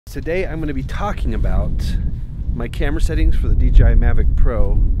Today I'm going to be talking about my camera settings for the DJI Mavic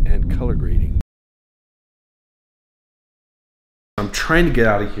Pro and color grading. I'm trying to get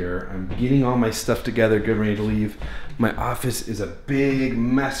out of here. I'm getting all my stuff together, getting ready to leave. My office is a big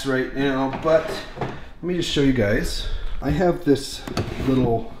mess right now, but let me just show you guys. I have this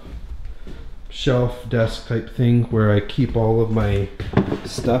little shelf desk type thing where I keep all of my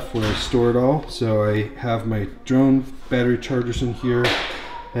stuff, where I store it all. So I have my drone battery chargers in here.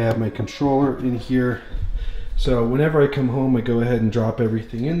 I have my controller in here. So whenever I come home, I go ahead and drop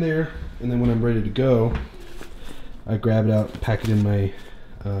everything in there, and then when I'm ready to go, I grab it out, pack it in my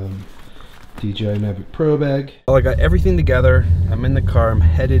DJI Mavic Pro bag. Well, I got everything together. I'm in the car. I'm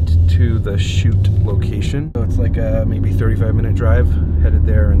headed to the shoot location. So it's like a maybe 35-minute drive. Headed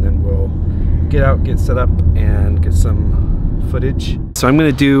there, and then we'll get out, get set up, and get some footage. So I'm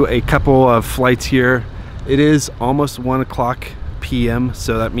going to do a couple of flights here. It is almost 1 o'clock p.m.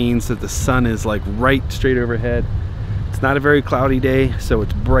 so that means that the sun is like right straight overhead. It's not a very cloudy day, so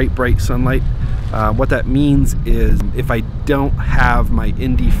it's bright sunlight. What that means is if I don't have my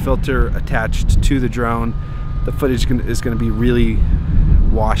ND filter attached to the drone, the footage is going to be really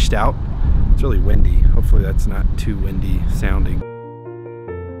washed out. It's really windy. Hopefully that's not too windy sounding.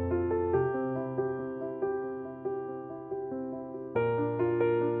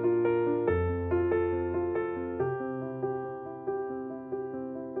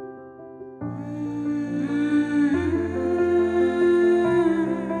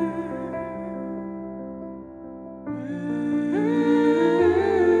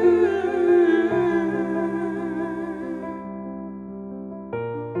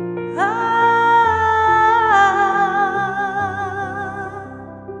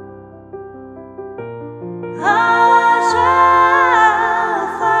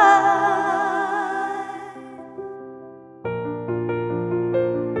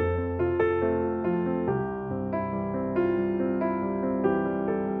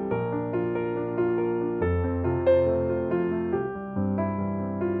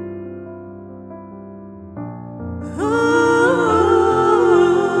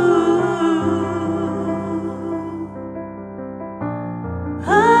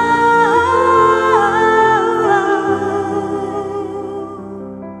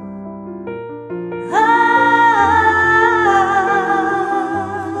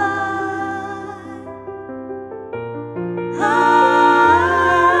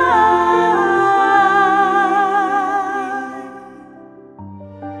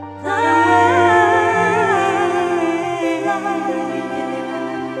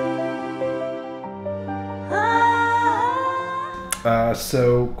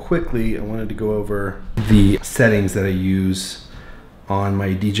 So quickly, I wanted to go over the settings that I use on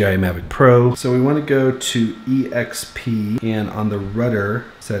my DJI Mavic Pro. So we want to go to EXP, and on the rudder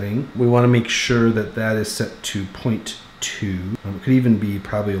setting, we want to make sure that that is set to 0.2. It could even be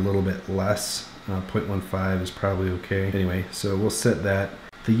probably a little bit less. 0.15 is probably okay. Anyway, so we'll set that.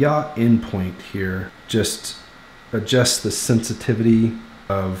 The yaw endpoint here just adjusts the sensitivity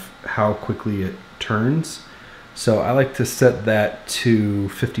of how quickly it turns. So I like to set that to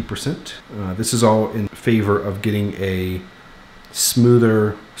 50%. This is all in favor of getting a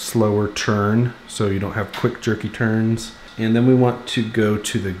smoother, slower turn, so you don't have quick jerky turns. And then we want to go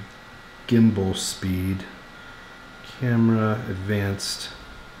to the gimbal speed. Camera, advanced.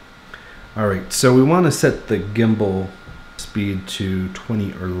 All right, so we want to set the gimbal speed to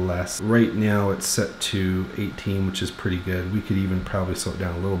 20 or less. Right now it's set to 18, which is pretty good. We could even probably slow it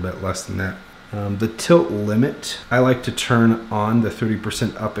down a little bit less than that. The tilt limit, I like to turn on the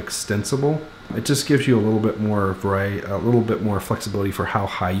 30% up extensible. It just gives you a little bit more variety, a little bit more flexibility for how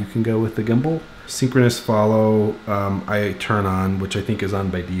high you can go with the gimbal. Synchronous follow, I turn on, which I think is on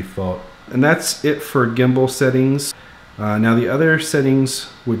by default. And that's it for gimbal settings. Now the other settings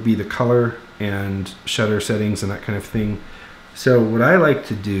would be the color and shutter settings and that kind of thing. So what I like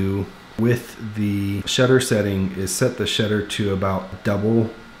to do with the shutter setting is set the shutter to about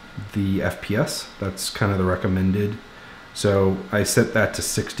double the FPS. That's kind of the recommended. So I set that to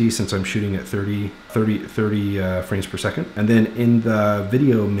 60 since I'm shooting at 30 frames per second. And then in the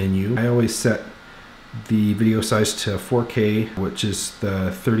video menu, I always set the video size to 4K, which is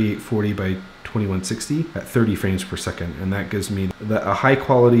the 3840 by 2160 at 30 frames per second. And that gives me a high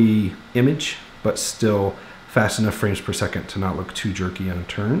quality image, but still fast enough frames per second to not look too jerky on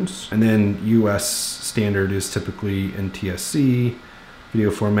turns. And then US standard is typically NTSC. Video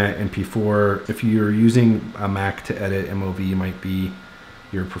format, MP4. If you're using a Mac to edit, MOV might be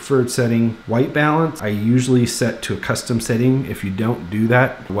your preferred setting. White balance, I usually set to a custom setting. If you don't do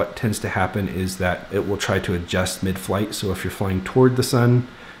that, what tends to happen is that it will try to adjust mid-flight. So if you're flying toward the sun,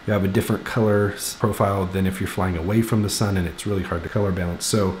 you have a different color profile than if you're flying away from the sun, and it's really hard to color balance.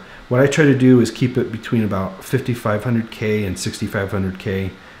 So what I try to do is keep it between about 5500K and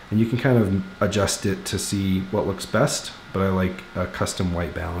 6500K, and you can kind of adjust it to see what looks best, but I like a custom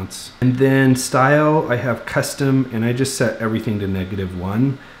white balance. And then style, I have custom, and I just set everything to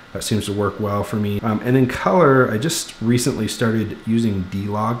 -1. That seems to work well for me. And then color, I just recently started using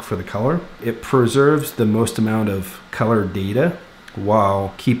D-Log for the color. It preserves the most amount of color data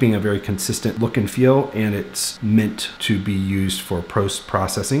while keeping a very consistent look and feel, and it's meant to be used for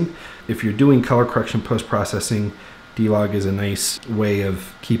post-processing. If you're doing color correction post-processing, D-Log is a nice way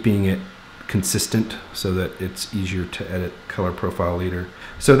of keeping it consistent so that it's easier to edit color profile later.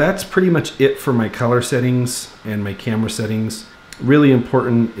 So that's pretty much it for my color settings and my camera settings. Really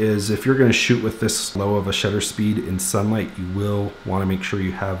important is if you're going to shoot with this low of a shutter speed in sunlight, you will want to make sure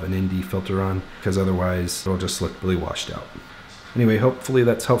you have an ND filter on, because otherwise it'll just look really washed out. Anyway, hopefully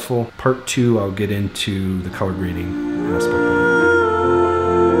that's helpful. Part 2, I'll get into the color grading aspect of it.